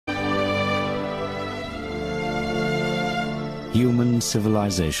Human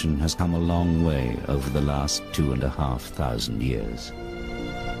civilization has come a long way over the last 2,500 years.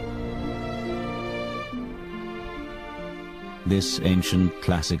 This ancient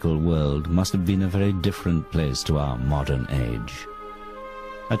classical world must have been a very different place to our modern age.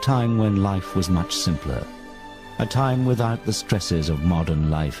 A time when life was much simpler. A time without the stresses of modern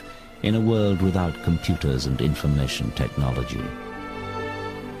life in a world without computers and information technology.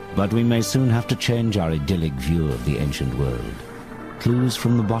 But we may soon have to change our idyllic view of the ancient world. Clues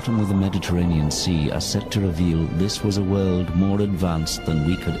from the bottom of the Mediterranean Sea are set to reveal this was a world more advanced than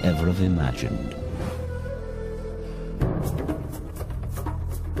we could ever have imagined.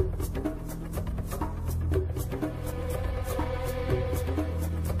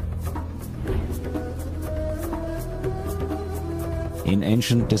 In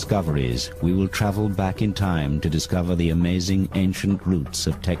Ancient Discoveries, we will travel back in time to discover the amazing ancient roots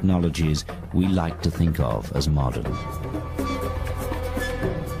of technologies we like to think of as modern.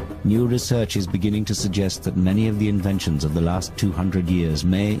 New research is beginning to suggest that many of the inventions of the last 200 years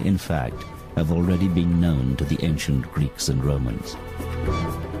may, in fact, have already been known to the ancient Greeks and Romans.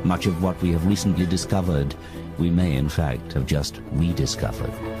 Much of what we have recently discovered, we may, in fact, have just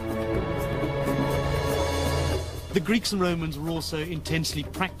rediscovered. The Greeks and Romans were also intensely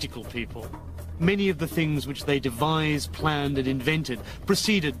practical people. Many of the things which they devised, planned and invented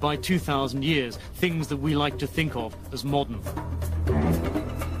preceded by 2,000 years, things that we like to think of as modern.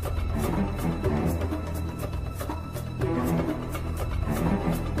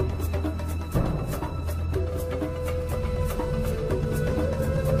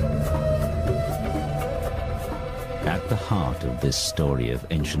 At the heart of this story of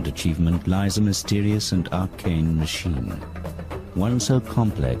ancient achievement lies a mysterious and arcane machine, one so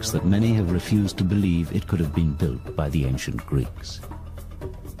complex that many have refused to believe it could have been built by the ancient Greeks.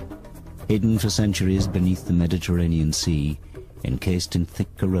 Hidden for centuries beneath the Mediterranean Sea, encased in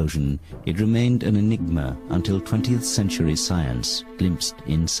thick corrosion, it remained an enigma until 20th century science glimpsed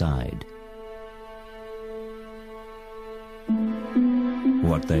inside.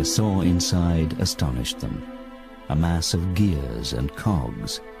 What they saw inside astonished them. A mass of gears and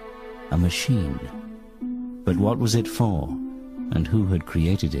cogs, a machine. But what was it for, and who had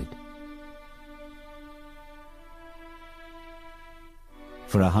created it?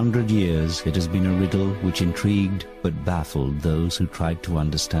 For 100 years, it has been a riddle which intrigued but baffled those who tried to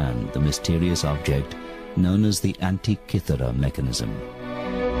understand the mysterious object known as the Antikythera mechanism.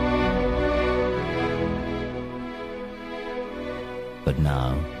 But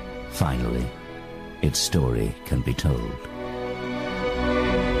now, finally, its story can be told.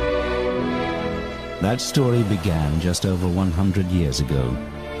 That story began just over 100 years ago,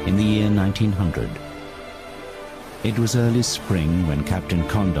 in the year 1900. It was early spring when Captain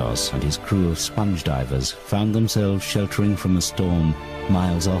Kondos and his crew of sponge divers found themselves sheltering from a storm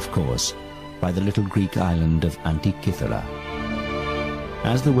miles off course by the little Greek island of Antikythera.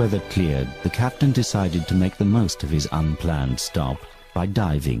 As the weather cleared, the captain decided to make the most of his unplanned stop by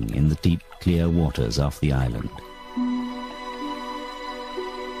diving in the deep, clear waters off the island.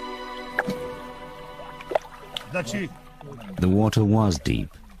 The water was deep,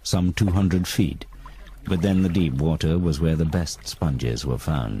 some 200 feet, but then the deep water was where the best sponges were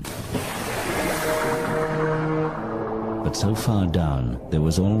found. But so far down, there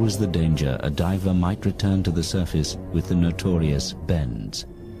was always the danger a diver might return to the surface with the notorious bends.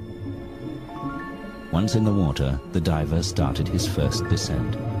 Once in the water, the diver started his first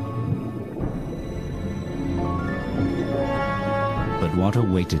descent. But what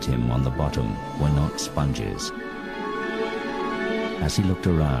awaited him on the bottom were not sponges. As he looked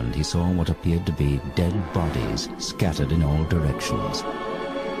around, he saw what appeared to be dead bodies scattered in all directions.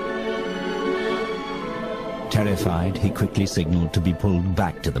 Terrified, he quickly signaled to be pulled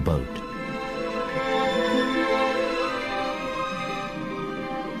back to the boat.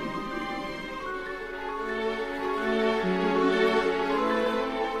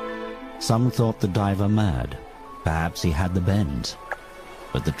 Some thought the diver mad. Perhaps he had the bends.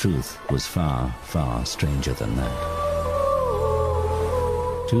 But the truth was far, far stranger than that.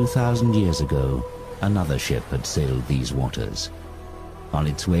 2,000 years ago, another ship had sailed these waters, on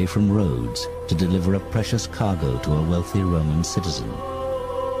its way from Rhodes to deliver a precious cargo to a wealthy Roman citizen.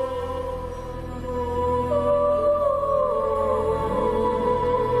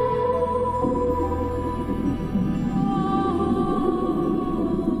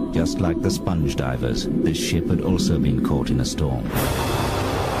 Just like the sponge divers, this ship had also been caught in a storm.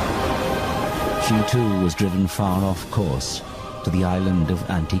 She too was driven far off course to the island of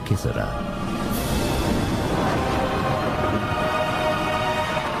Antikythera.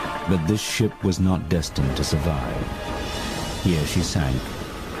 But this ship was not destined to survive. Here she sank,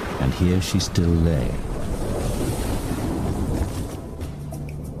 and here she still lay.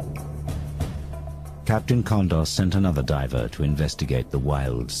 Captain Condos sent another diver to investigate the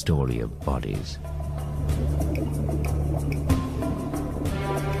wild story of bodies.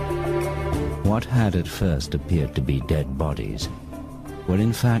 What had at first appeared to be dead bodies were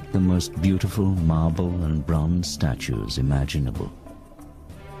in fact the most beautiful marble and bronze statues imaginable,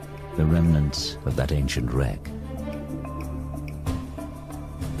 the remnants of that ancient wreck.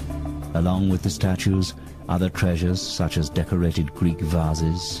 Along with the statues, other treasures such as decorated Greek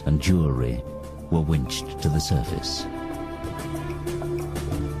vases and jewelry were winched to the surface.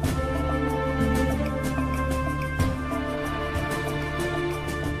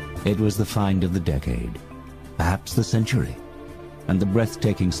 It was the find of the decade, perhaps the century, and the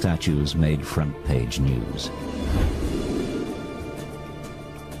breathtaking statues made front-page news.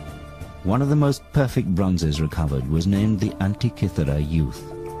 One of the most perfect bronzes recovered was named the Antikythera Youth.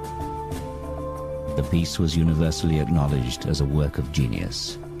 The piece was universally acknowledged as a work of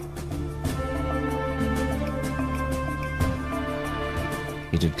genius.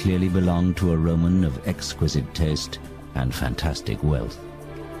 It had clearly belonged to a Roman of exquisite taste and fantastic wealth.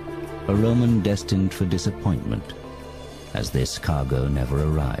 A Roman destined for disappointment, as this cargo never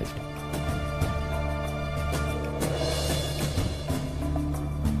arrived.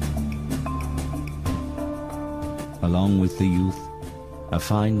 Along with the youth, a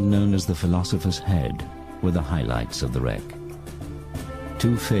find known as the Philosopher's Head were the highlights of the wreck.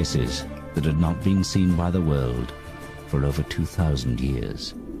 Two faces that had not been seen by the world for over 2,000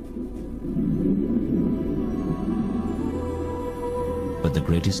 years. But the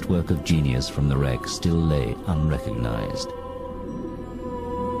greatest work of genius from the wreck still lay unrecognized.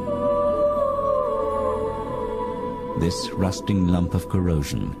 This rusting lump of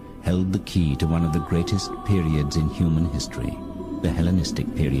corrosion held the key to one of the greatest periods in human history, the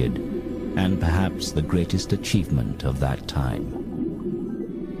Hellenistic period, and perhaps the greatest achievement of that time.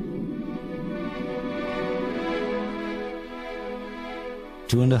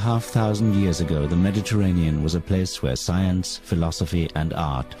 Two and a half thousand years ago, the Mediterranean was a place where science, philosophy, and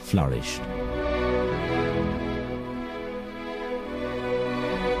art flourished.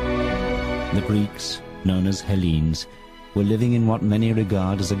 The Greeks, known as Hellenes, were living in what many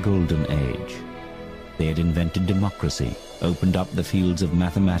regard as a golden age. They had invented democracy, opened up the fields of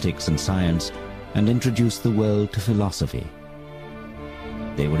mathematics and science, and introduced the world to philosophy.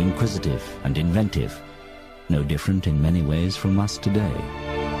 They were inquisitive and inventive, no different in many ways from us today.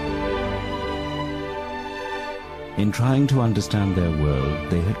 In trying to understand their world,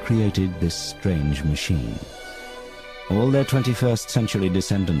 they had created this strange machine. All their 21st century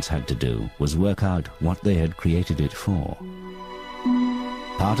descendants had to do was work out what they had created it for.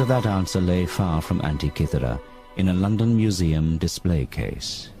 Part of that answer lay far from Antikythera in a London museum display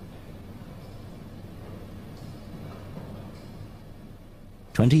case.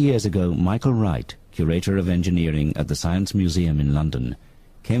 20 years ago, Michael Wright, curator of engineering at the Science Museum in London,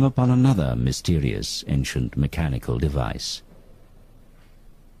 came upon another mysterious ancient mechanical device.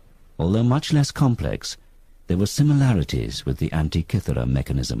 Although much less complex, there were similarities with the Antikythera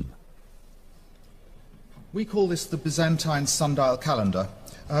mechanism. We call this the Byzantine sundial calendar.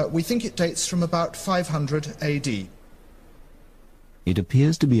 We think it dates from about 500 AD. It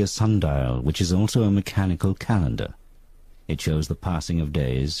appears to be a sundial which is also a mechanical calendar. It shows the passing of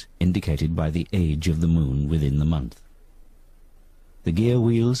days, indicated by the age of the moon within the month. The gear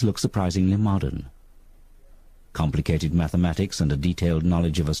wheels look surprisingly modern. Complicated mathematics and a detailed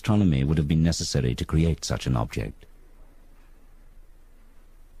knowledge of astronomy would have been necessary to create such an object.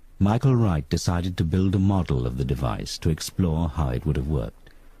 Michael Wright decided to build a model of the device to explore how it would have worked.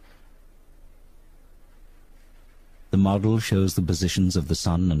 The model shows the positions of the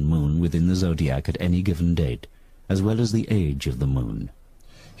sun and moon within the zodiac at any given date, as well as the age of the moon.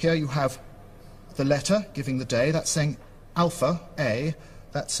 Here you have the letter giving the day, that's saying Alpha, A,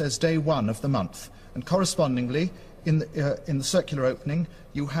 that says day 1 of the month. And correspondingly, in the circular opening,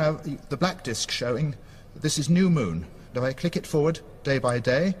 you have the black disk showing this is new moon. If I click it forward day by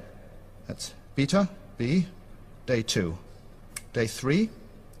day, that's beta, B, day 2, day 3,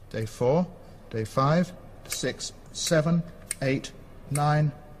 day 4, day 5, 6, 7, 8,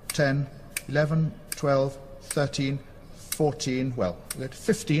 9, 10, 11, 12, 13, 14, well,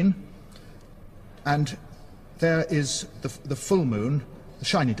 15, and there is the full moon, the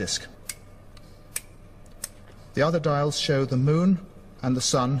shiny disk. The other dials show the moon and the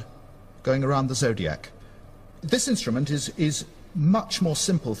sun going around the zodiac. This instrument is much more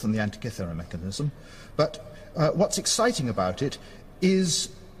simple than the Antikythera mechanism, but what's exciting about it is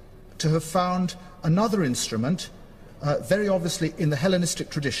to have found another instrument very obviously in the Hellenistic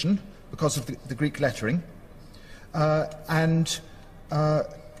tradition because of the Greek lettering, and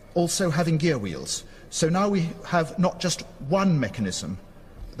also having gear wheels. So now we have not just one mechanism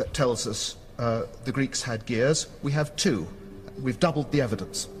that tells us the Greeks had gears, we have two. We've doubled the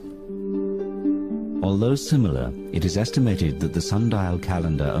evidence. Although similar, it is estimated that the sundial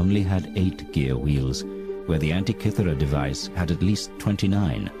calendar only had 8 gear wheels, where the Antikythera device had at least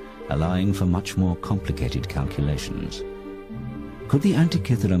 29, allowing for much more complicated calculations. Could the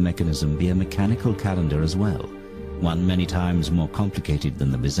Antikythera mechanism be a mechanical calendar as well, one many times more complicated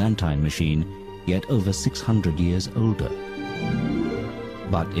than the Byzantine machine, yet over 600 years older?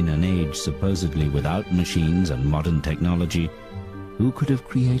 But in an age supposedly without machines and modern technology, who could have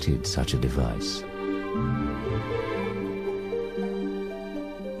created such a device?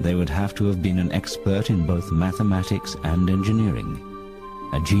 They would have to have been an expert in both mathematics and engineering,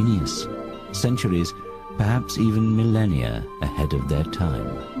 a genius, centuries, perhaps even millennia ahead of their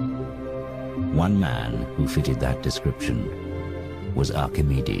time. One man who fitted that description was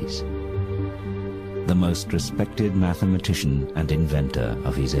Archimedes, the most respected mathematician and inventor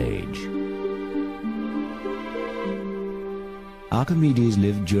of his age. Archimedes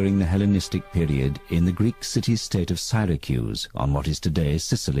lived during the Hellenistic period in the Greek city-state of Syracuse on what is today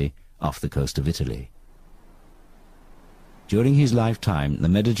Sicily, off the coast of Italy. During his lifetime, the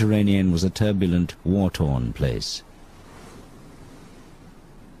Mediterranean was a turbulent, war-torn place.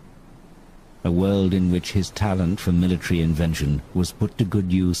 A world in which his talent for military invention was put to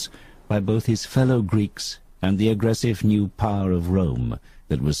good use by both his fellow Greeks and the aggressive new power of Rome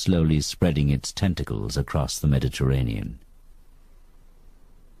that was slowly spreading its tentacles across the Mediterranean.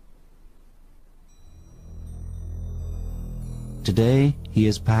 Today, he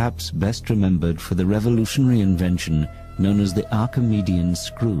is perhaps best remembered for the revolutionary invention known as the Archimedean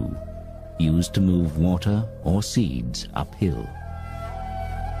screw, used to move water or seeds uphill.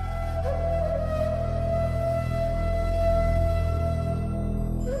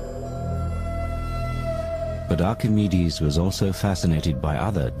 But Archimedes was also fascinated by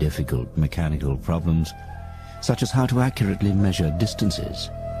other difficult mechanical problems, such as how to accurately measure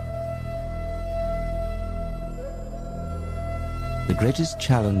distances. The greatest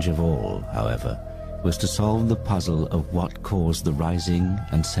challenge of all, however, was to solve the puzzle of what caused the rising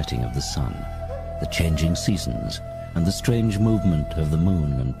and setting of the sun, the changing seasons, and the strange movement of the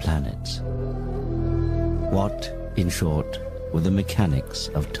moon and planets. What, in short, were the mechanics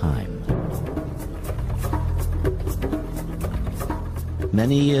of time?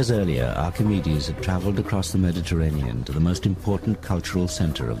 Many years earlier, Archimedes had traveled across the Mediterranean to the most important cultural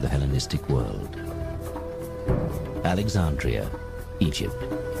center of the Hellenistic world, Alexandria, Egypt.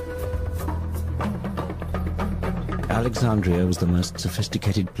 Alexandria was the most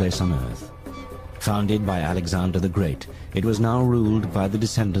sophisticated place on earth. Founded by Alexander the Great, it was now ruled by the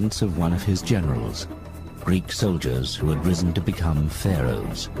descendants of one of his generals, Greek soldiers who had risen to become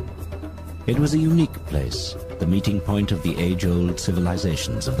pharaohs. It was a unique place, the meeting point of the age-old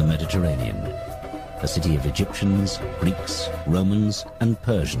civilizations of the Mediterranean, a city of Egyptians, Greeks, Romans, and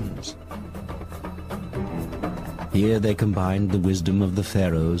Persians. Here they combined the wisdom of the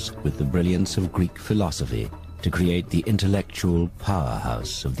pharaohs with the brilliance of Greek philosophy to create the intellectual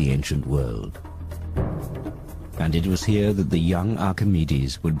powerhouse of the ancient world. And it was here that the young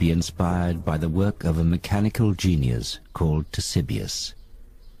Archimedes would be inspired by the work of a mechanical genius called Ctesibius.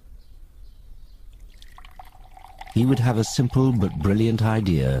 He would have a simple but brilliant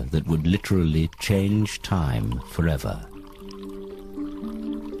idea that would literally change time forever.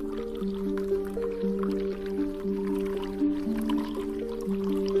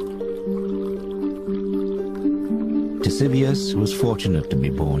 Ctesibius was fortunate to be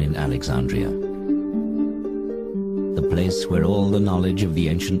born in Alexandria, the place where all the knowledge of the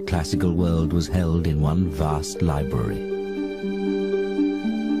ancient classical world was held in one vast library.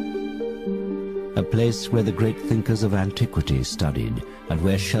 A place where the great thinkers of antiquity studied, and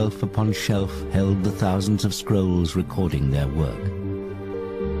where shelf upon shelf held the thousands of scrolls recording their work.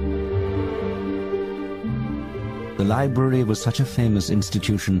 The library was such a famous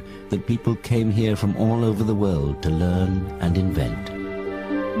institution that people came here from all over the world to learn and invent.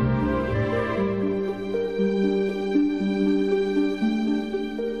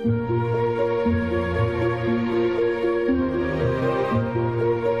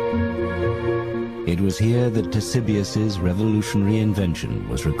 It was here that Ctesibius's revolutionary invention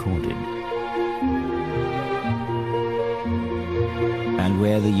was recorded, and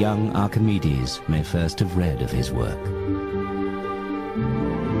where the young Archimedes may first have read of his work.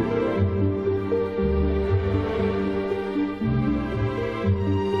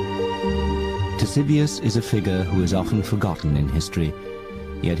 Ctesibius is a figure who is often forgotten in history,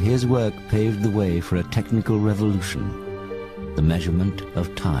 yet his work paved the way for a technical revolution, the measurement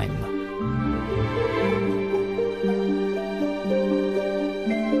of time.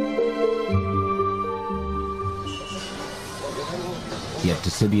 Yet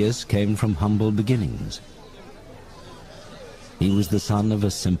Ctesibius came from humble beginnings. He was the son of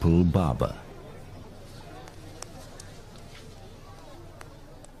a simple barber.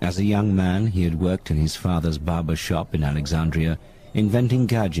 As a young man, he had worked in his father's barber shop in Alexandria, inventing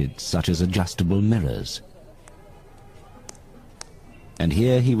gadgets such as adjustable mirrors. And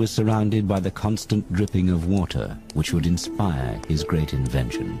here he was surrounded by the constant dripping of water, which would inspire his great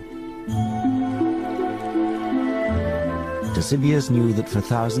invention. Ctesibius knew that for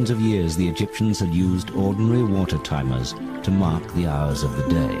thousands of years the Egyptians had used ordinary water timers to mark the hours of the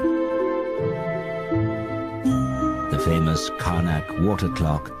day. The famous Karnak water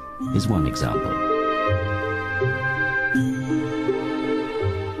clock is one example.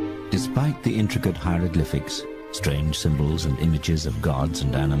 Despite the intricate hieroglyphics, strange symbols and images of gods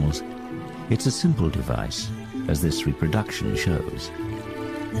and animals, it's a simple device, as this reproduction shows.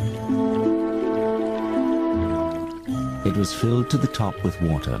 It was filled to the top with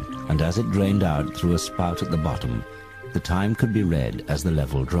water, and as it drained out through a spout at the bottom, the time could be read as the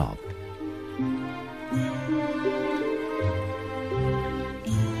level dropped.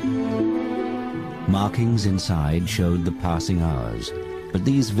 Markings inside showed the passing hours, but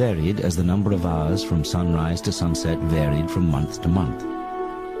these varied as the number of hours from sunrise to sunset varied from month to month.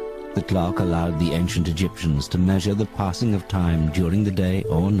 The clock allowed the ancient Egyptians to measure the passing of time during the day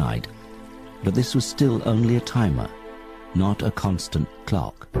or night, but this was still only a timer, not a constant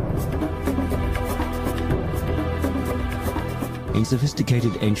clock. In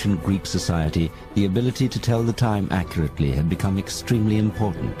sophisticated ancient Greek society, the ability to tell the time accurately had become extremely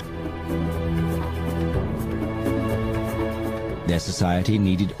important. Their society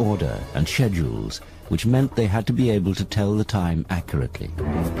needed order and schedules, which meant they had to be able to tell the time accurately.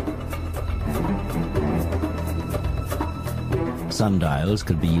 Sundials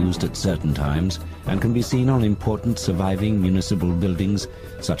could be used at certain times and can be seen on important surviving municipal buildings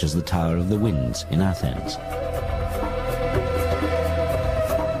such as the Tower of the Winds in Athens.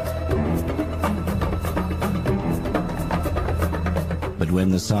 But when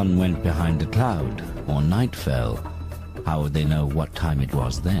the sun went behind a cloud or night fell, how would they know what time it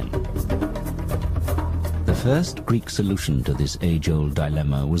was then? The first Greek solution to this age-old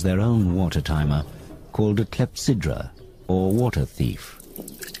dilemma was their own water timer, called a clepsydra, or water thief.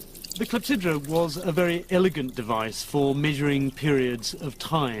 The clepsydra was a very elegant device for measuring periods of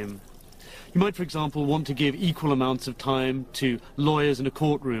time. You might, for example, want to give equal amounts of time to lawyers in a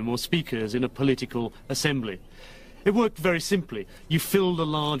courtroom or speakers in a political assembly. It worked very simply. You filled a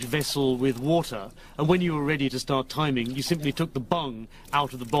large vessel with water, and when you were ready to start timing, you simply took the bung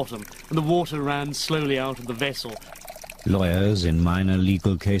out of the bottom, and the water ran slowly out of the vessel. Lawyers in minor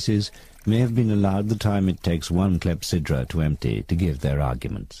legal cases may have been allowed the time it takes one clepsydra to empty to give their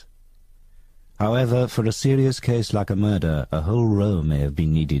arguments. However, for a serious case like a murder, a whole row may have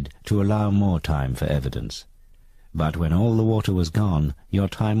been needed to allow more time for evidence. But when all the water was gone, your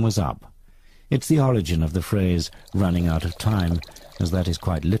time was up. It's the origin of the phrase, running out of time, as that is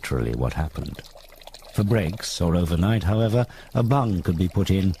quite literally what happened. For breaks or overnight, however, a bung could be put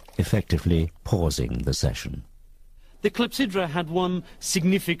in, effectively pausing the session. The clepsydra had one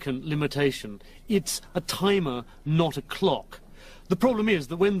significant limitation. It's a timer, not a clock. The problem is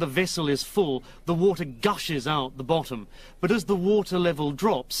that when the vessel is full, the water gushes out the bottom. But as the water level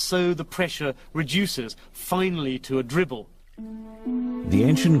drops, so the pressure reduces, finally to a dribble. The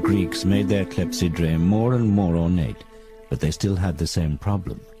ancient Greeks made their clepsydrae more and more ornate, but they still had the same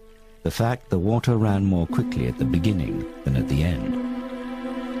problem. The fact the water ran more quickly at the beginning than at the end.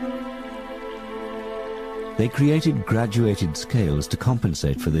 They created graduated scales to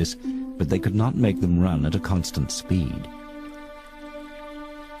compensate for this, but they could not make them run at a constant speed.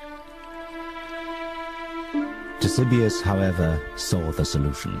 Ctesibius, however, saw the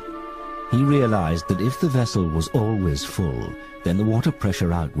solution. He realized that if the vessel was always full, then the water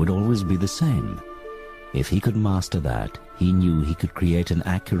pressure out would always be the same. If he could master that, he knew he could create an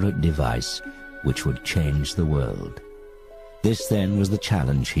accurate device which would change the world. This then was the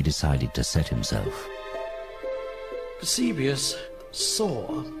challenge he decided to set himself. Ctesibius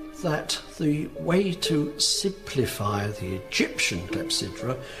saw that the way to simplify the Egyptian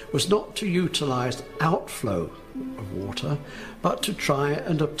clepsydra was not to utilize outflow of water, but to try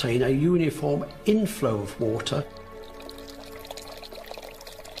and obtain a uniform inflow of water.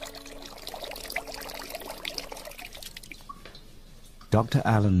 Dr.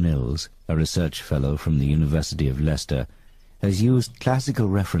 Alan Mills, a research fellow from the University of Leicester, has used classical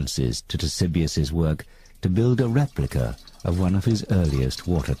references to Ctesibius's work to build a replica of one of his earliest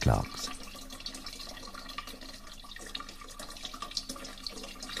water clocks.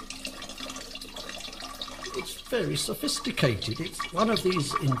 It's very sophisticated. It's one of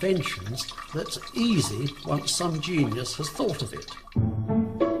these inventions that's easy once some genius has thought of it.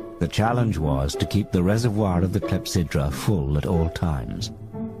 The challenge was to keep the reservoir of the clepsydra full at all times.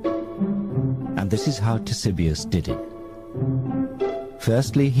 And this is how Ctesibius did it.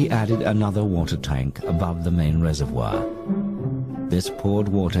 Firstly, he added another water tank above the main reservoir. This poured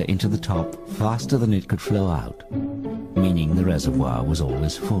water into the top faster than it could flow out, meaning the reservoir was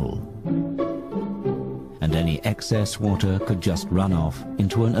always full. And any excess water could just run off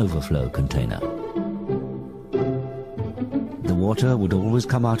into an overflow container. The water would always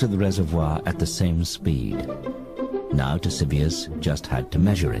come out of the reservoir at the same speed. Now Ctesibius just had to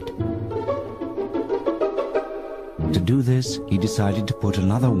measure it. To do this, he decided to put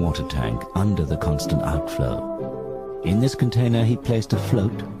another water tank under the constant outflow. In this container, he placed a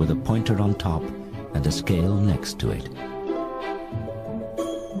float with a pointer on top and a scale next to it.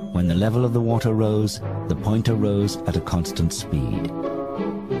 When the level of the water rose, the pointer rose at a constant speed.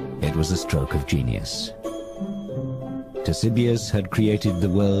 It was a stroke of genius. Ctesibius had created the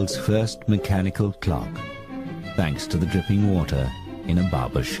world's first mechanical clock, thanks to the dripping water in a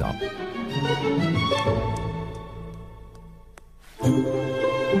barber's shop.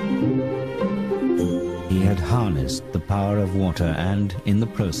 He had harnessed the power of water and, in the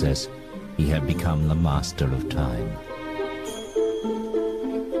process, he had become the master of time.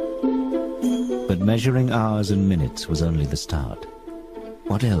 But measuring hours and minutes was only the start.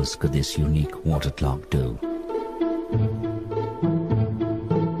 What else could this unique water clock do?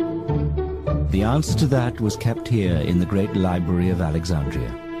 The answer to that was kept here in the great library of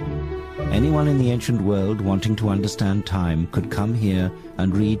Alexandria. Anyone in the ancient world wanting to understand time could come here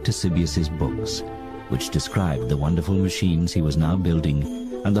and read Ctesibius's books, which described the wonderful machines he was now building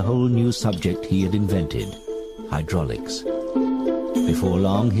and the whole new subject he had invented, hydraulics. Before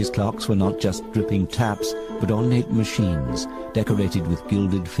long, his clocks were not just dripping taps, but ornate machines decorated with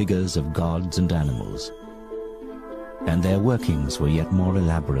gilded figures of gods and animals. And their workings were yet more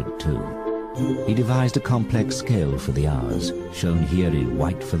elaborate too. He devised a complex scale for the hours, shown here in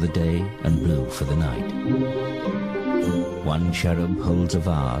white for the day and blue for the night. One cherub holds a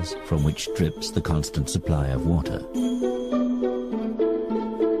vase from which drips the constant supply of water,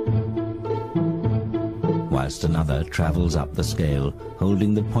 whilst another travels up the scale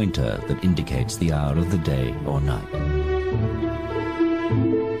holding the pointer that indicates the hour of the day or night.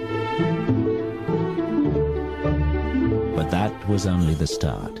 But that was only the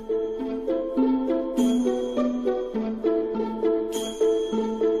start.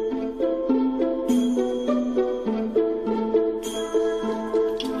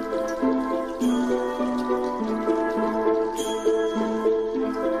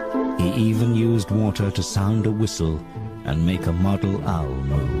 Water to sound a whistle and make a model owl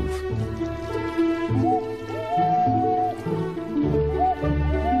move.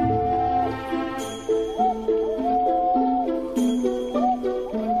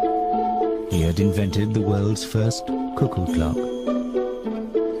 He had invented the world's first cuckoo clock.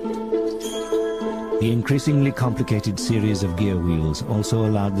 The increasingly complicated series of gear wheels also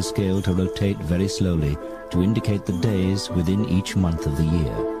allowed the scale to rotate very slowly to indicate the days within each month of the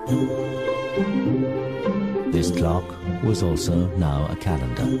year. This clock was also now a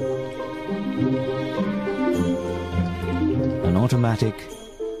calendar. An automatic,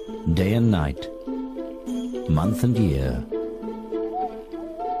 day and night, month and year,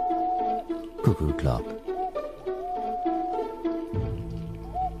 cuckoo clock.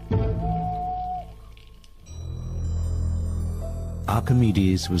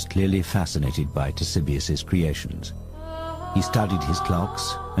 Archimedes was clearly fascinated by Ctesibius's creations. He studied his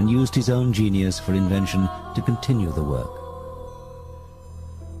clocks and used his own genius for invention to continue the work.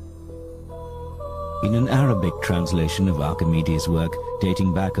 In an Arabic translation of Archimedes' work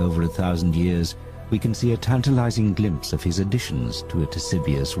dating back over 1,000 years, we can see a tantalizing glimpse of his additions to a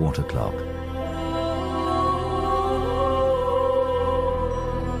Ctesibius water clock.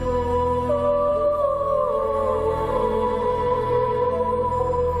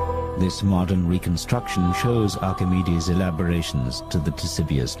 This modern reconstruction shows Archimedes' elaborations to the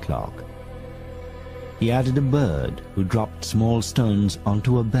Ctesibius clock. He added a bird who dropped small stones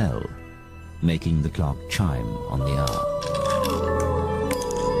onto a bell, making the clock chime on the hour.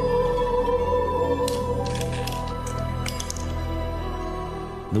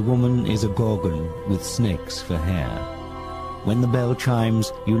 The woman is a gorgon with snakes for hair. When the bell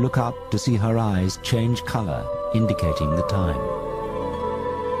chimes, you look up to see her eyes change color, indicating the time.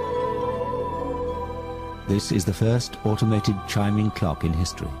 This is the first automated chiming clock in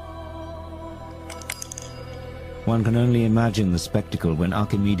history. One can only imagine the spectacle when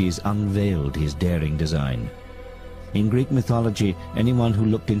Archimedes unveiled his daring design. In Greek mythology, anyone who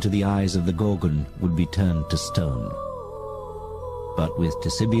looked into the eyes of the Gorgon would be turned to stone. But with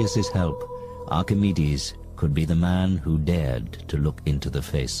Ctesibius's help, Archimedes could be the man who dared to look into the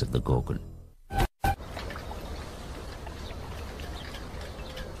face of the Gorgon.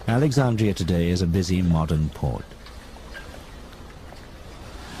 Alexandria today is a busy modern port.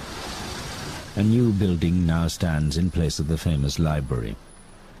 A new building now stands in place of the famous library.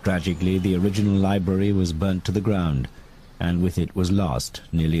 Tragically, the original library was burnt to the ground, and with it was lost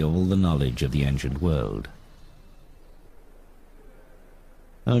nearly all the knowledge of the ancient world.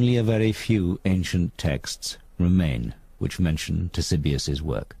 Only a very few ancient texts remain which mention Ctesibius's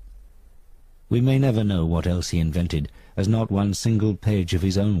work. We may never know what else he invented, as not one single page of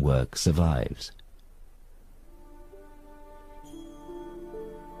his own work survives.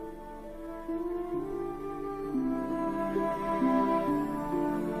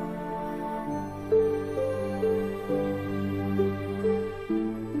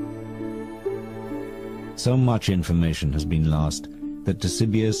 So much information has been lost that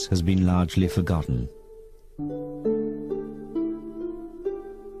Ctesibius has been largely forgotten.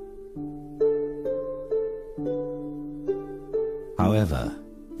 However,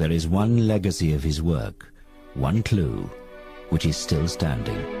 there is one legacy of his work, one clue, which is still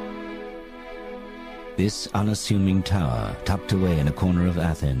standing. This unassuming tower, tucked away in a corner of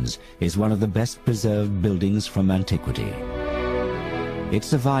Athens, is one of the best preserved buildings from antiquity. Its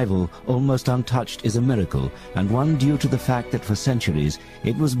survival, almost untouched, is a miracle, and one due to the fact that for centuries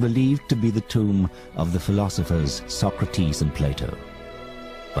it was believed to be the tomb of the philosophers Socrates and Plato.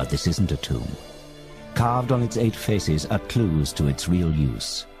 But this isn't a tomb. Carved on its 8 faces are clues to its real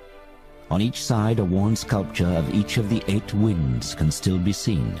use. On each side, a worn sculpture of each of the 8 winds can still be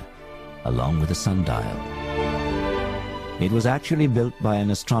seen, along with a sundial. It was actually built by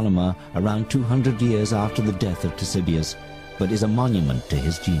an astronomer around 200 years after the death of Ctesibius, but is a monument to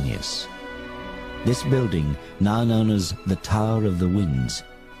his genius. This building, now known as the Tower of the Winds,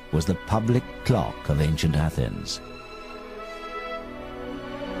 was the public clock of ancient Athens.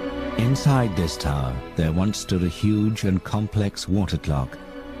 Inside this tower, there once stood a huge and complex water clock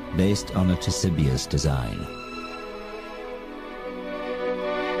based on a Ctesibius design.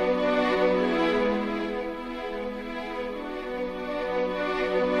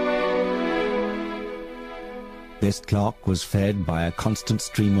 This clock was fed by a constant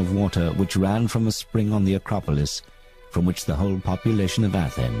stream of water which ran from a spring on the Acropolis, from which the whole population of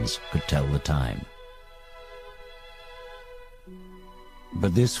Athens could tell the time.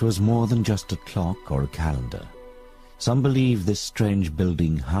 But this was more than just a clock or a calendar. Some believe this strange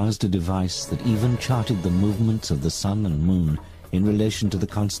building housed a device that even charted the movements of the sun and moon in relation to the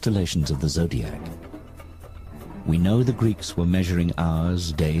constellations of the zodiac. We know the Greeks were measuring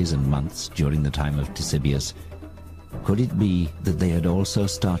hours, days, and months during the time of Ctesibius. Could it be that they had also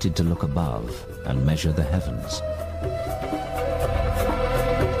started to look above and measure the heavens?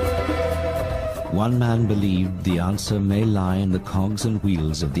 One man believed the answer may lie in the cogs and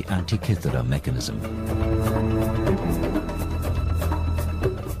wheels of the Antikythera mechanism.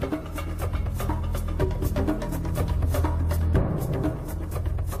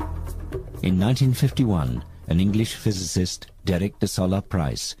 In 1951, an English physicist, Derek de Solla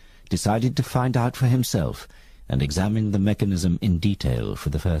Price, decided to find out for himself and examine the mechanism in detail for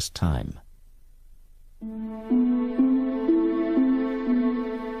the first time.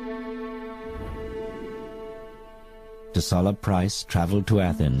 De Solla Price travelled to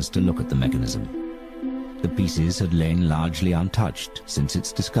Athens to look at the mechanism. The pieces had lain largely untouched since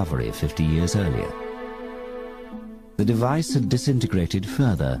its discovery 50 years earlier. The device had disintegrated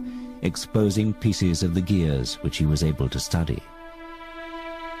further, exposing pieces of the gears which he was able to study.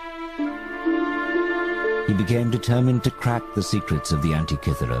 He became determined to crack the secrets of the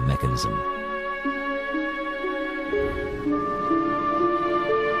Antikythera mechanism.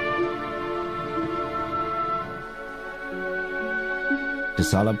 De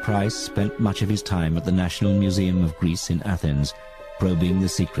Solla Price spent much of his time at the National Museum of Greece in Athens, probing the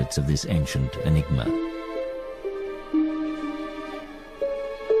secrets of this ancient enigma.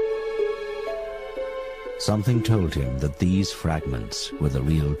 Something told him that these fragments were the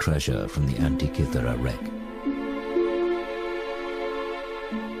real treasure from the Antikythera wreck.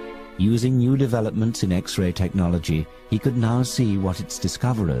 Using new developments in X-ray technology, he could now see what its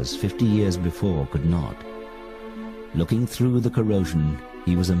discoverers 50 years before could not. Looking through the corrosion,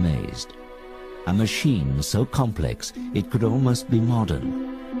 he was amazed. A machine so complex it could almost be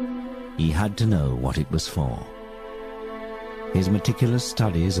modern. He had to know what it was for. His meticulous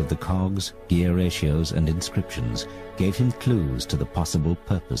studies of the cogs, gear ratios, and inscriptions gave him clues to the possible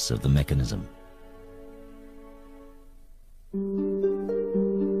purpose of the mechanism.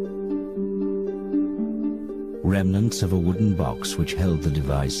 Remnants of a wooden box which held the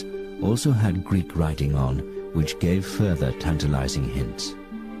device also had Greek writing on, which gave further tantalizing hints.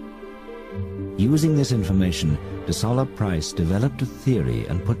 Using this information, de Sola Price developed a theory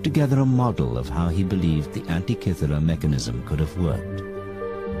and put together a model of how he believed the Antikythera mechanism could have worked.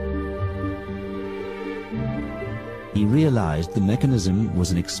 He realized the mechanism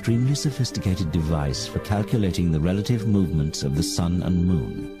was an extremely sophisticated device for calculating the relative movements of the sun and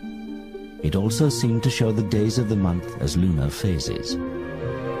moon. It also seemed to show the days of the month as lunar phases.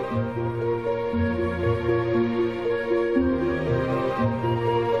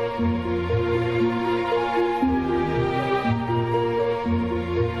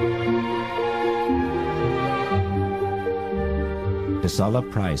 De Sola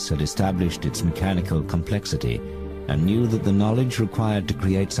Price had established its mechanical complexity and knew that the knowledge required to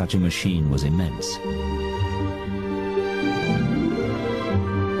create such a machine was immense.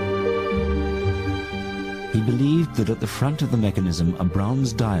 He believed that at the front of the mechanism a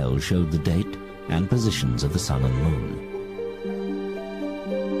bronze dial showed the date and positions of the sun and moon.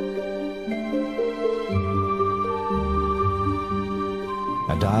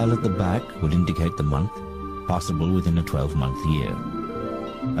 A dial at the back would indicate the month, possible within a 12-month year.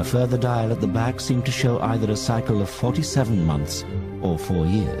 A further dial at the back seemed to show either a cycle of 47 months or 4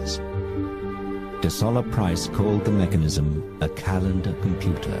 years. De Sola Price called the mechanism a calendar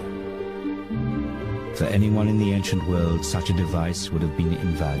computer. For anyone in the ancient world, such a device would have been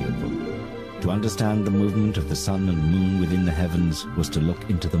invaluable. To understand the movement of the sun and moon within the heavens was to look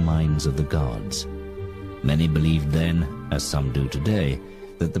into the minds of the gods. Many believed then, as some do today,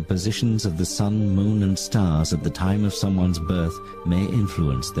 that the positions of the sun, moon, and stars at the time of someone's birth may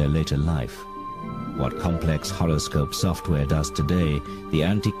influence their later life. What complex horoscope software does today, the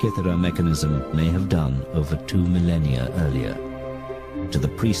Antikythera mechanism may have done over 2 millennia earlier. To the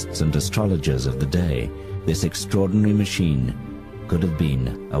priests and astrologers of the day, this extraordinary machine could have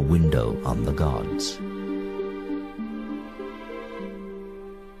been a window on the gods.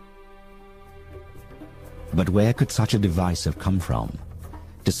 But where could such a device have come from?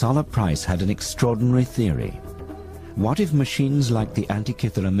 De Sola Price had an extraordinary theory. What if machines like the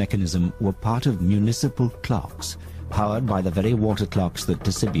Antikythera mechanism were part of municipal clocks, powered by the very water clocks that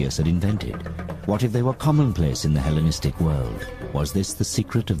Ctesibius had invented? What if they were commonplace in the Hellenistic world? Was this the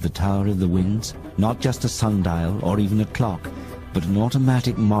secret of the Tower of the Winds? Not just a sundial or even a clock, but an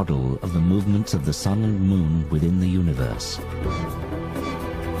automatic model of the movements of the sun and moon within the universe.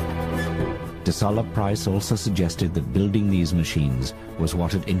 De Sola Price also suggested that building these machines was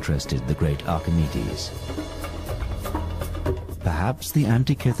what had interested the great Archimedes. Perhaps the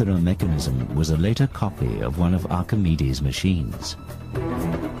Antikythera mechanism was a later copy of one of Archimedes' machines.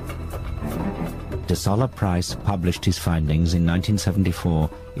 De Sola Price published his findings in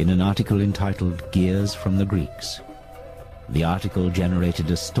 1974 in an article entitled Gears from the Greeks. The article generated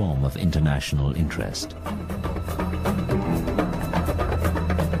a storm of international interest.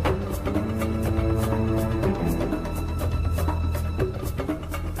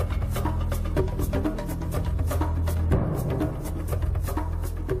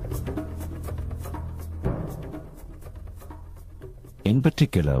 In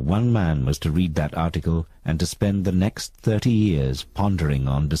particular, one man was to read that article and to spend the next 30 years pondering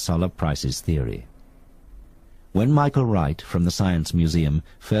on de Sola Price's theory. When Michael Wright from the Science Museum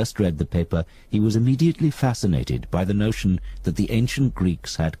first read the paper, he was immediately fascinated by the notion that the ancient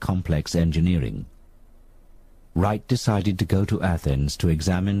Greeks had complex engineering. Wright decided to go to Athens to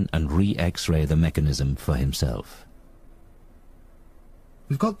examine and re-X-ray the mechanism for himself.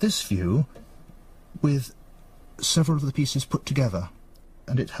 We've got this view with several of the pieces put together,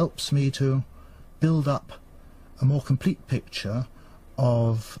 and it helps me to build up a more complete picture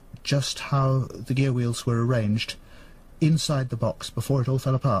of just how the gear wheels were arranged inside the box before it all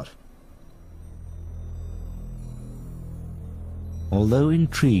fell apart. Although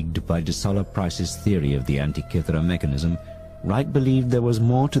intrigued by de Sola Price's theory of the Antikythera mechanism, Wright believed there was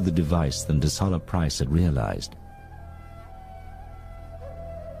more to the device than de Sola Price had realized.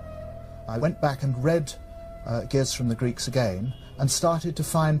 I went back and read Gears from the Greeks again and started to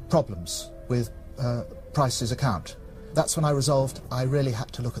find problems with Price's account. That's when I resolved I really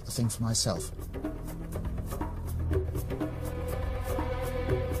had to look at the thing for myself.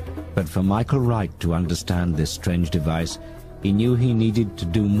 But for Michael Wright to understand this strange device, he knew he needed to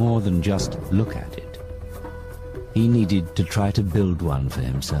do more than just look at it. He needed to try to build one for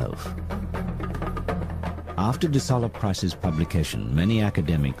himself. After de Solla Price's publication, many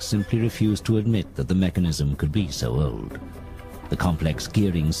academics simply refused to admit that the mechanism could be so old. The complex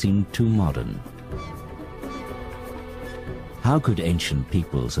gearing seemed too modern. How could ancient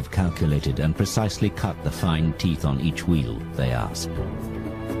peoples have calculated and precisely cut the fine teeth on each wheel, they asked.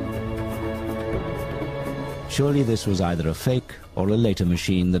 Surely this was either a fake or a later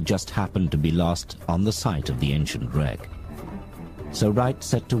machine that just happened to be lost on the site of the ancient wreck. So Wright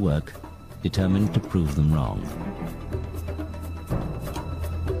set to work, determined to prove them wrong.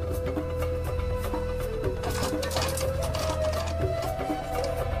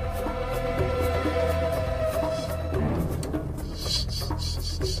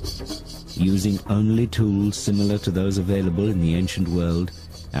 Using only tools similar to those available in the ancient world,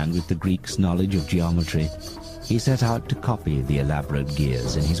 and with the Greeks' knowledge of geometry, he set out to copy the elaborate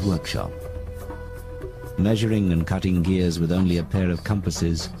gears in his workshop. Measuring and cutting gears with only a pair of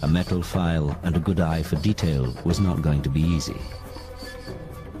compasses, a metal file, and a good eye for detail was not going to be easy.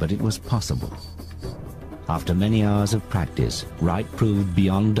 But it was possible. After many hours of practice, Wright proved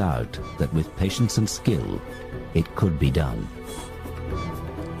beyond doubt that with patience and skill, it could be done.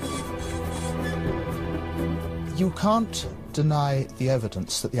 You can't deny the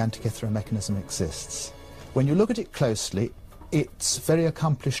evidence that the Antikythera mechanism exists. When you look at it closely, it's very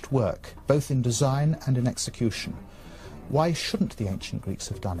accomplished work, both in design and in execution. Why shouldn't the ancient Greeks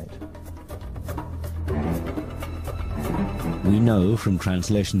have done it? We know from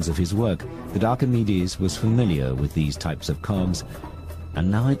translations of his work that Archimedes was familiar with these types of cogs,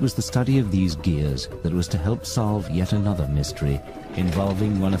 and now it was the study of these gears that was to help solve yet another mystery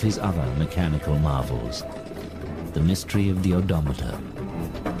involving one of his other mechanical marvels, the mystery of the odometer.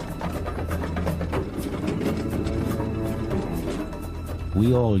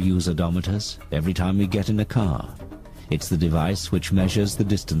 We all use odometers every time we get in a car. It's the device which measures the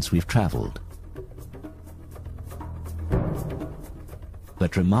distance we've traveled.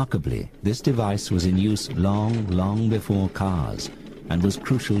 But remarkably, this device was in use long before cars and was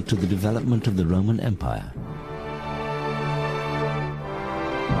crucial to the development of the Roman Empire.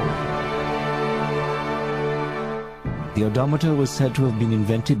 The odometer was said to have been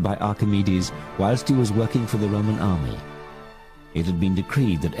invented by Archimedes whilst he was working for the Roman army. It had been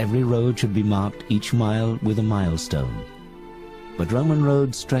decreed that every road should be marked each mile with a milestone. But Roman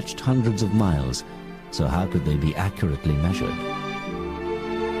roads stretched hundreds of miles, so how could they be accurately measured?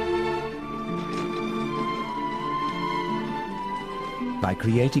 By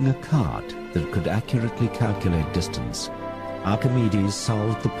creating a cart that could accurately calculate distance, Archimedes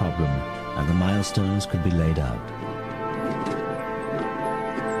solved the problem and the milestones could be laid out.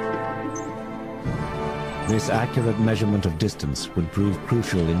 This accurate measurement of distance would prove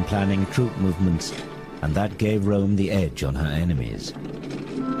crucial in planning troop movements, and that gave Rome the edge on her enemies.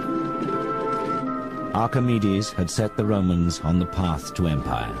 Archimedes had set the Romans on the path to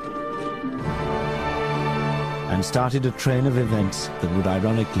empire and started a train of events that would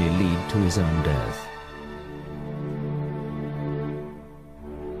ironically lead to his own death.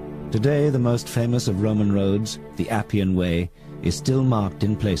 Today, the most famous of Roman roads, the Appian Way, is still marked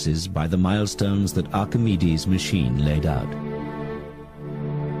in places by the milestones that Archimedes' machine laid out.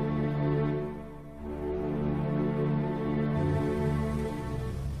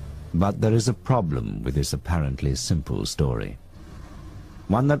 But there is a problem with this apparently simple story.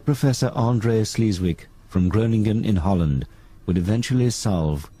 One that Professor André Sleeswyck from Groningen in Holland would eventually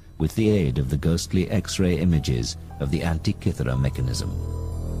solve with the aid of the ghostly X-ray images of the Antikythera mechanism.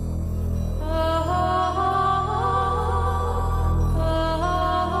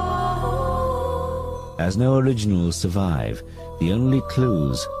 As no originals survive, the only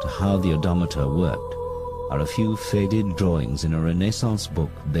clues to how the odometer worked are a few faded drawings in a Renaissance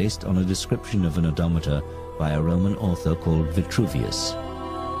book based on a description of an odometer by a Roman author called Vitruvius.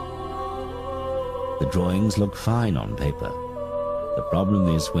 The drawings look fine on paper. The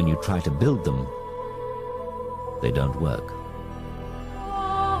problem is when you try to build them, they don't work.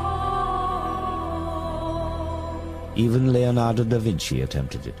 Even Leonardo da Vinci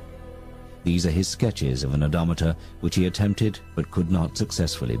attempted it. These are his sketches of an odometer which he attempted but could not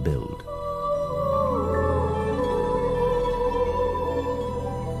successfully build.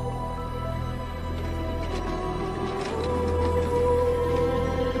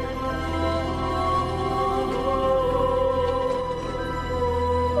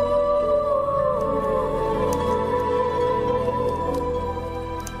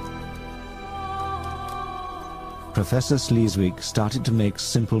 Professor Sleeswig started to make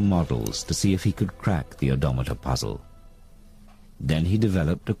simple models to see if he could crack the odometer puzzle. Then he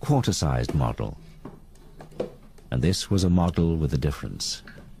developed a quarter-sized model. And this was a model with a difference.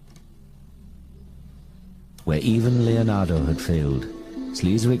 Where even Leonardo had failed,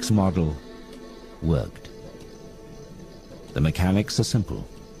 Sleeswig's model worked. The mechanics are simple.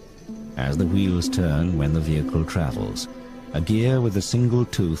 As the wheels turn when the vehicle travels, a gear with a single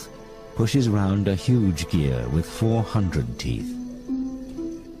tooth pushes round a huge gear with 400 teeth.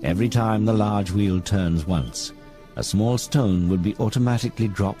 Every time the large wheel turns once, a small stone would be automatically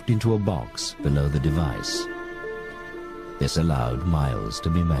dropped into a box below the device. This allowed miles to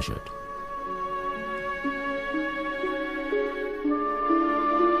be measured.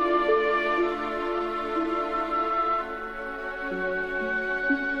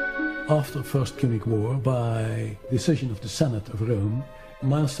 After the First Punic War, by decision of the Senate of Rome,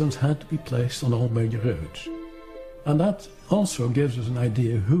 milestones had to be placed on all major roads. And that also gives us an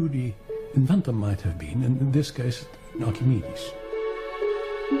idea who the inventor might have been, and in this case, Archimedes.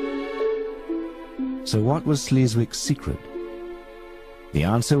 So what was Sleeswig's secret? The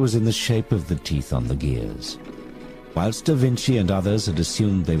answer was in the shape of the teeth on the gears. Whilst Da Vinci and others had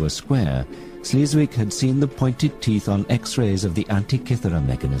assumed they were square, Sleeswig had seen the pointed teeth on X-rays of the Antikythera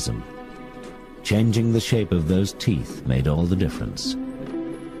mechanism. Changing the shape of those teeth made all the difference.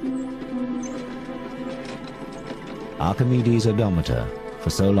 Archimedes' odometer, for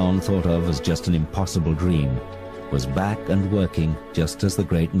so long thought of as just an impossible dream, was back and working just as the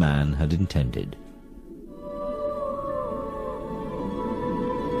great man had intended.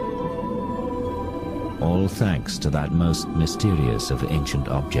 All thanks to that most mysterious of ancient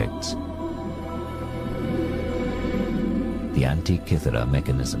objects, the Antikythera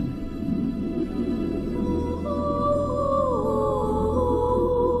mechanism.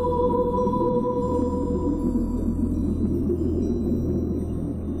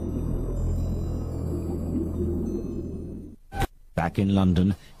 Back in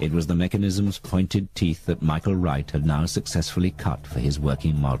London, it was the mechanism's pointed teeth that Michael Wright had now successfully cut for his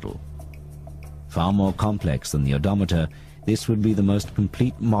working model. Far more complex than the odometer, this would be the most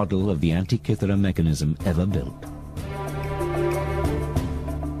complete model of the Antikythera mechanism ever built.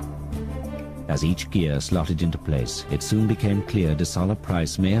 As each gear slotted into place, it soon became clear de Solla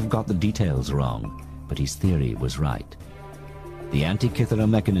Price may have got the details wrong, but his theory was right. The Antikythera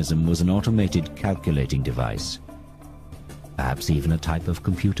mechanism was an automated calculating device, perhaps even a type of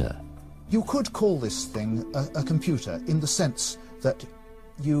computer. You could call this thing a computer in the sense that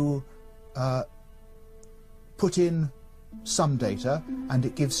you put in some data and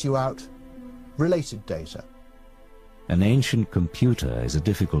it gives you out related data. An ancient computer is a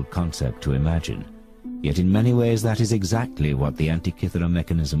difficult concept to imagine, yet in many ways that is exactly what the Antikythera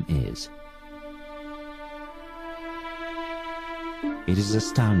mechanism is. It is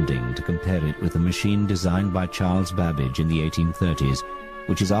astounding to compare it with a machine designed by Charles Babbage in the 1830s,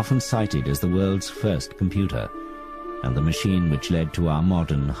 which is often cited as the world's first computer, and the machine which led to our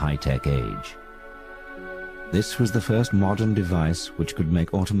modern high-tech age. This was the first modern device which could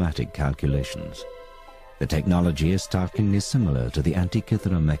make automatic calculations. The technology is startlingly similar to the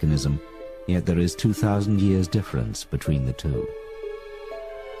Antikythera mechanism, yet there is 2,000 years difference between the two.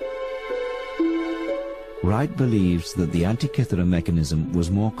 Wright believes that the Antikythera mechanism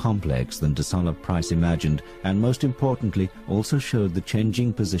was more complex than de Solla Price imagined, and most importantly also showed the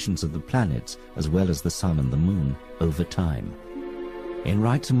changing positions of the planets as well as the Sun and the Moon over time. In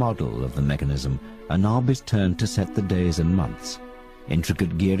Wright's model of the mechanism, a knob is turned to set the days and months.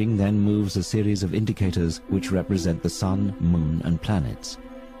 Intricate gearing then moves a series of indicators which represent the Sun, Moon and planets.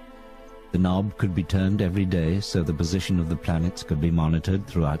 The knob could be turned every day so the position of the planets could be monitored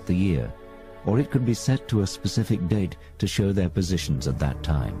throughout the year, or it could be set to a specific date to show their positions at that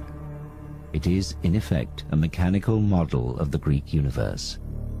time. It is, in effect, a mechanical model of the Greek universe.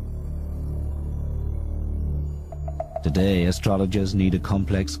 Today, astrologers need a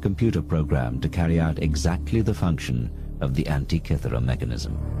complex computer program to carry out exactly the function of the Antikythera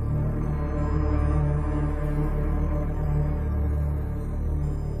mechanism.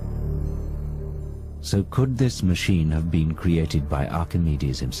 So could this machine have been created by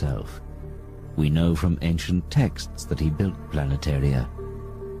Archimedes himself? We know from ancient texts that he built planetaria,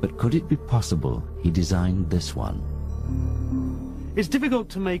 but could it be possible he designed this one? It's difficult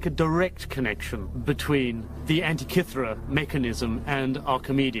to make a direct connection between the Antikythera mechanism and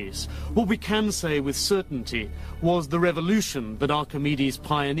Archimedes. What we can say with certainty was the revolution that Archimedes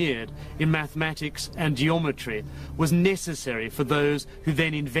pioneered in mathematics and geometry was necessary for those who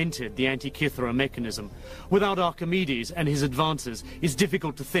then invented the Antikythera mechanism. Without Archimedes and his advances, it's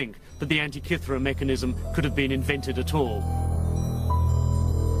difficult to think that the Antikythera mechanism could have been invented at all.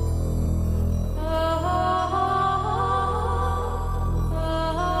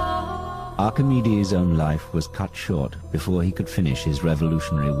 Archimedes' own life was cut short before he could finish his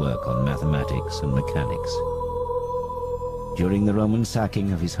revolutionary work on mathematics and mechanics. During the Roman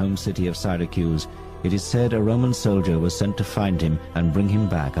sacking of his home city of Syracuse, it is said a Roman soldier was sent to find him and bring him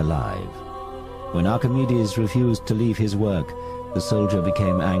back alive. When Archimedes refused to leave his work, the soldier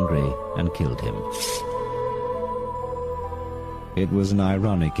became angry and killed him. It was an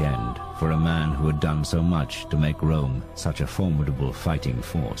ironic end for a man who had done so much to make Rome such a formidable fighting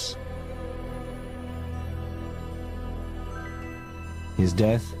force. His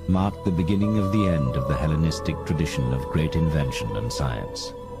death marked the beginning of the end of the Hellenistic tradition of great invention and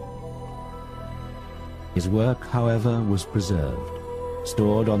science. His work, however, was preserved,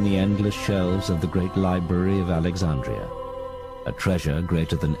 stored on the endless shelves of the great library of Alexandria, a treasure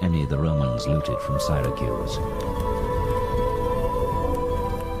greater than any the Romans looted from Syracuse.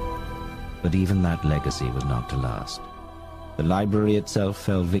 But even that legacy was not to last. The library itself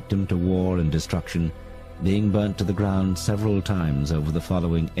fell victim to war and destruction, being burnt to the ground several times over the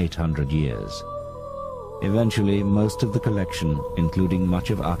following 800 years. Eventually, most of the collection, including much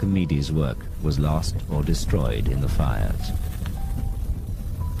of Archimedes' work, was lost or destroyed in the fires.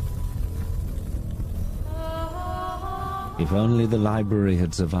 If only the library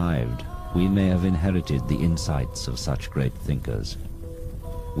had survived, we may have inherited the insights of such great thinkers.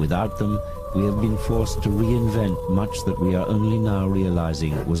 Without them, we have been forced to reinvent much that we are only now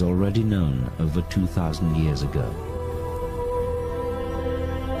realizing was already known over 2,000 years ago.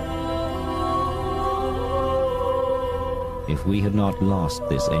 If we had not lost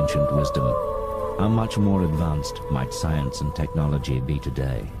this ancient wisdom, how much more advanced might science and technology be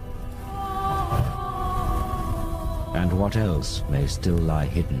today? And what else may still lie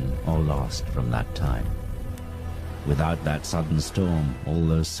hidden or lost from that time? Without that sudden storm all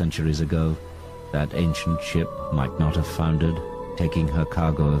those centuries ago, that ancient ship might not have foundered, taking her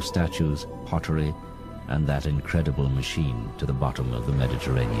cargo of statues, pottery, and that incredible machine to the bottom of the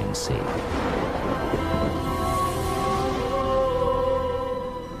Mediterranean Sea.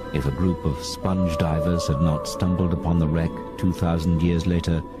 If a group of sponge divers had not stumbled upon the wreck 2,000 years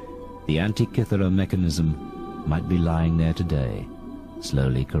later, the Antikythera mechanism might be lying there today,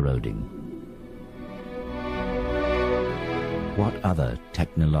 slowly corroding. What other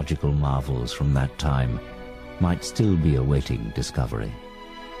technological marvels from that time might still be awaiting discovery?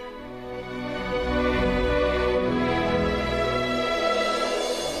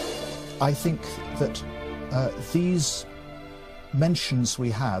 I think that these mentions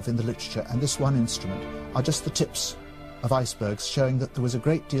we have in the literature and this one instrument are just the tips of icebergs showing that there was a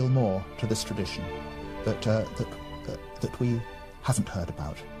great deal more to this tradition that we haven't heard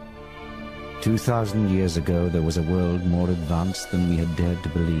about. 2,000 years ago, there was a world more advanced than we had dared to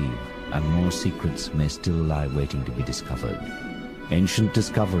believe, and more secrets may still lie waiting to be discovered. Ancient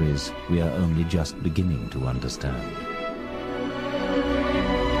discoveries we are only just beginning to understand.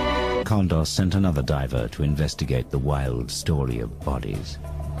 Kondos sent another diver to investigate the wild story of bodies.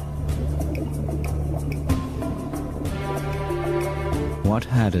 What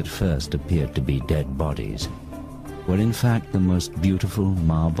had at first appeared to be dead bodies were in fact the most beautiful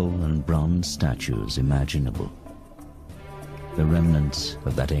marble and bronze statues imaginable, the remnants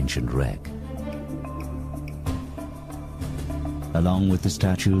of that ancient wreck. Along with the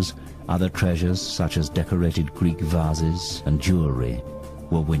statues, other treasures such as decorated Greek vases and jewelry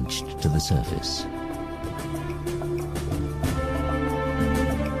were winched to the surface.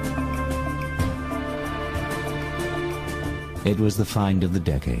 It was the find of the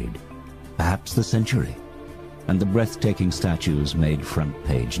decade, perhaps the century, and the breathtaking statues made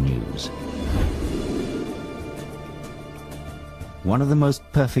front-page news. One of the most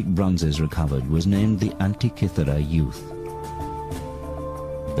perfect bronzes recovered was named the Antikythera Youth.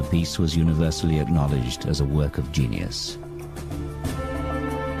 The piece was universally acknowledged as a work of genius.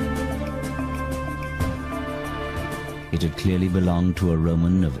 It had clearly belonged to a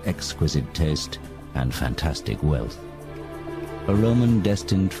Roman of exquisite taste and fantastic wealth. A Roman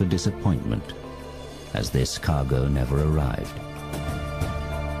destined for disappointment, as this cargo never arrived.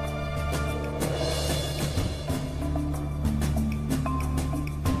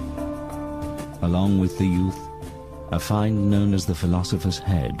 Along with the youth, A find known as the Philosopher's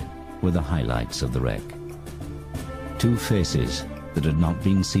Head were the highlights of the wreck. Two faces that had not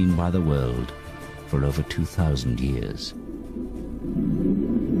been seen by the world for over 2,000 years.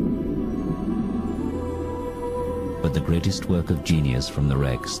 But the greatest work of genius from the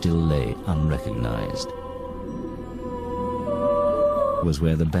wreck still lay unrecognized. It was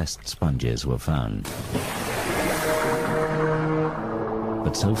where the best sponges were found.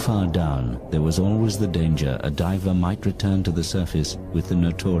 But so far down, there was always the danger a diver might return to the surface with the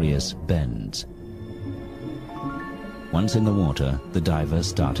notorious bends. Once in the water, the diver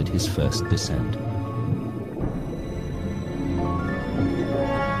started his first descent.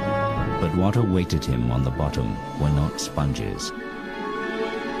 But what awaited him on the bottom were not sponges.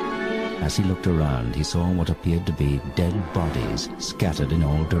 As he looked around, he saw what appeared to be dead bodies scattered in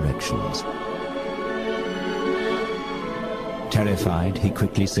all directions. Terrified, he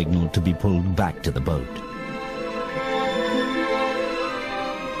quickly signaled to be pulled back to the boat.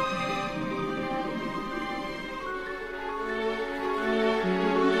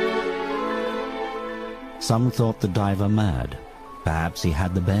 Some thought the diver mad. Perhaps he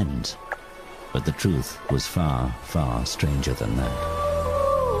had the bends. But the truth was far, far stranger than that.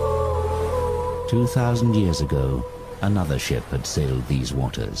 2,000 years ago, another ship had sailed these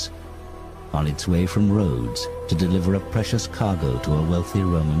waters, on its way from Rhodes to deliver a precious cargo to a wealthy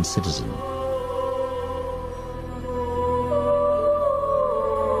Roman citizen.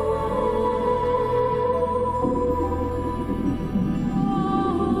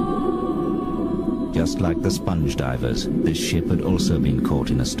 Just like the sponge divers, this ship had also been caught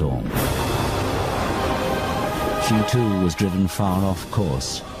in a storm. She too was driven far off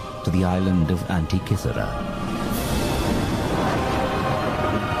course to the island of Antikythera.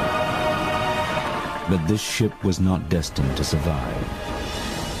 But this ship was not destined to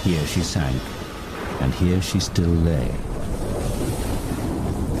survive. Here she sank, and here she still lay.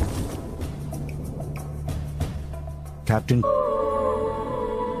 Captain...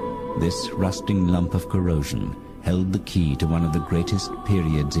 This rusting lump of corrosion held the key to one of the greatest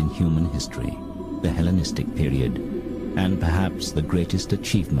periods in human history, the Hellenistic period, and perhaps the greatest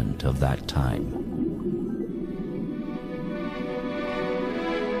achievement of that time.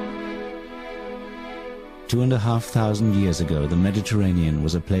 Two and a half thousand years ago, the Mediterranean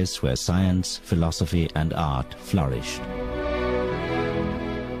was a place where science, philosophy, and art flourished.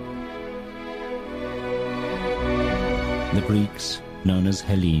 The Greeks, known as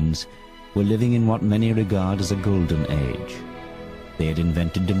Hellenes, were living in what many regard as a golden age. They had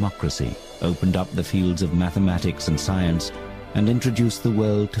invented democracy, opened up the fields of mathematics and science, and introduced the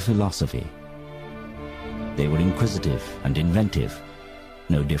world to philosophy. They were inquisitive and inventive,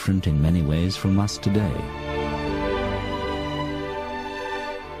 no different in many ways from us today.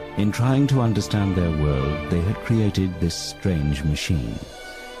 In trying to understand their world, they had created this strange machine.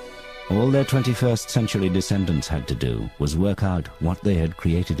 All their 21st century descendants had to do was work out what they had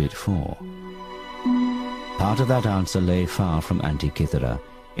created it for. Part of that answer lay far from Antikythera,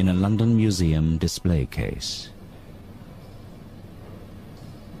 in a London museum display case.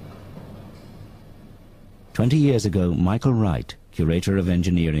 20 years ago, Michael Wright, curator of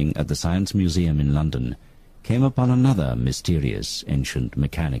engineering at the Science Museum in London, came upon another mysterious ancient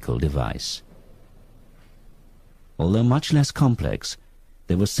mechanical device. Although much less complex,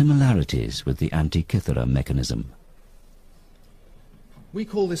 there were similarities with the Antikythera mechanism. We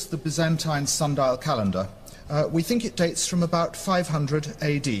call this the Byzantine sundial calendar. We think it dates from about 500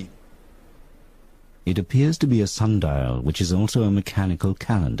 AD. It appears to be a sundial, which is also a mechanical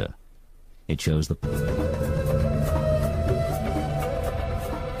calendar. It shows the...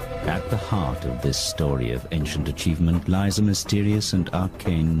 At the heart of this story of ancient achievement lies a mysterious and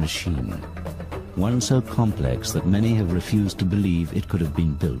arcane machine, one so complex that many have refused to believe it could have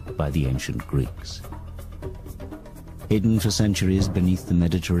been built by the ancient Greeks. Hidden for centuries beneath the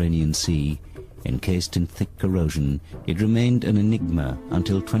Mediterranean Sea, encased in thick corrosion, it remained an enigma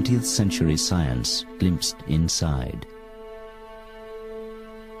until 20th century science glimpsed inside.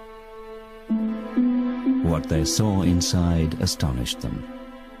 What they saw inside astonished them.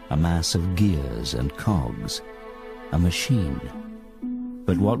 A mass of gears and cogs, a machine.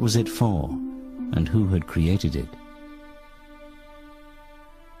 But what was it for, and who had created it?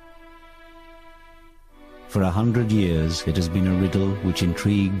 For 100 years, it has been a riddle which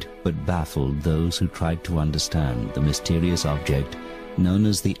intrigued but baffled those who tried to understand the mysterious object known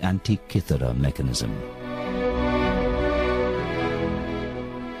as the Antikythera mechanism.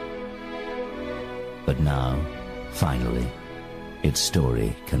 But now, finally, its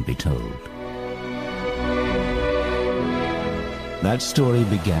story can be told. That story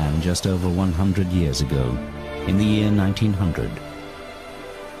began just over 100 years ago in the year 1900.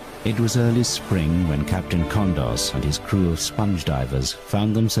 It was early spring when Captain Kondos and his crew of sponge divers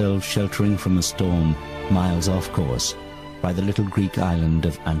found themselves sheltering from a storm miles off course by the little Greek island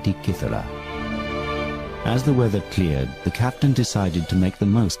of Antikythera. As the weather cleared, the captain decided to make the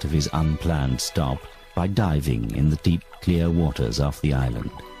most of his unplanned stop by diving in the deep, clear waters off the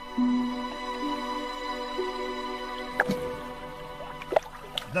island.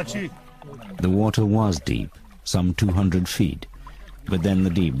 The water was deep, some 200 feet, but then the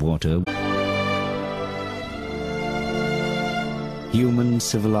deep water... Human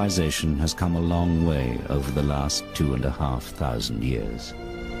civilization has come a long way over the last 2,500 years.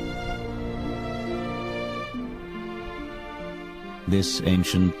 This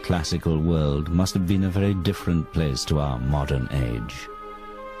ancient classical world must have been a very different place to our modern age.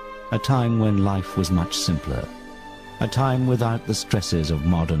 A time when life was much simpler. A time without the stresses of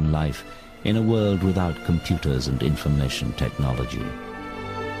modern life, in a world without computers and information technology.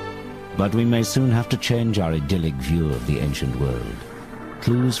 But we may soon have to change our idyllic view of the ancient world.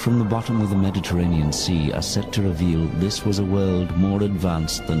 Clues from the bottom of the Mediterranean Sea are set to reveal this was a world more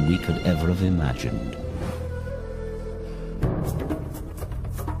advanced than we could ever have imagined.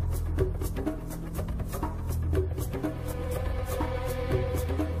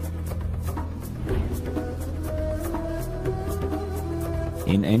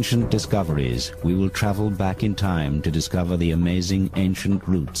 In Ancient Discoveries, we will travel back in time to discover the amazing ancient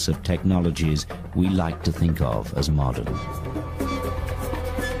roots of technologies we like to think of as modern.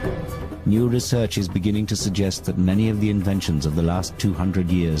 New research is beginning to suggest that many of the inventions of the last 200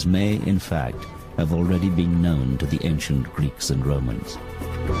 years may, in fact, have already been known to the ancient Greeks and Romans.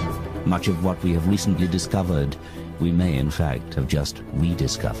 Much of what we have recently discovered, we may, in fact, have just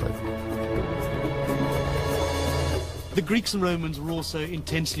rediscovered. The Greeks and Romans were also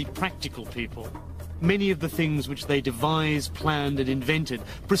intensely practical people. Many of the things which they devised, planned and invented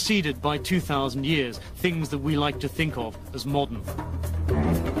preceded by 2,000 years, things that we like to think of as modern.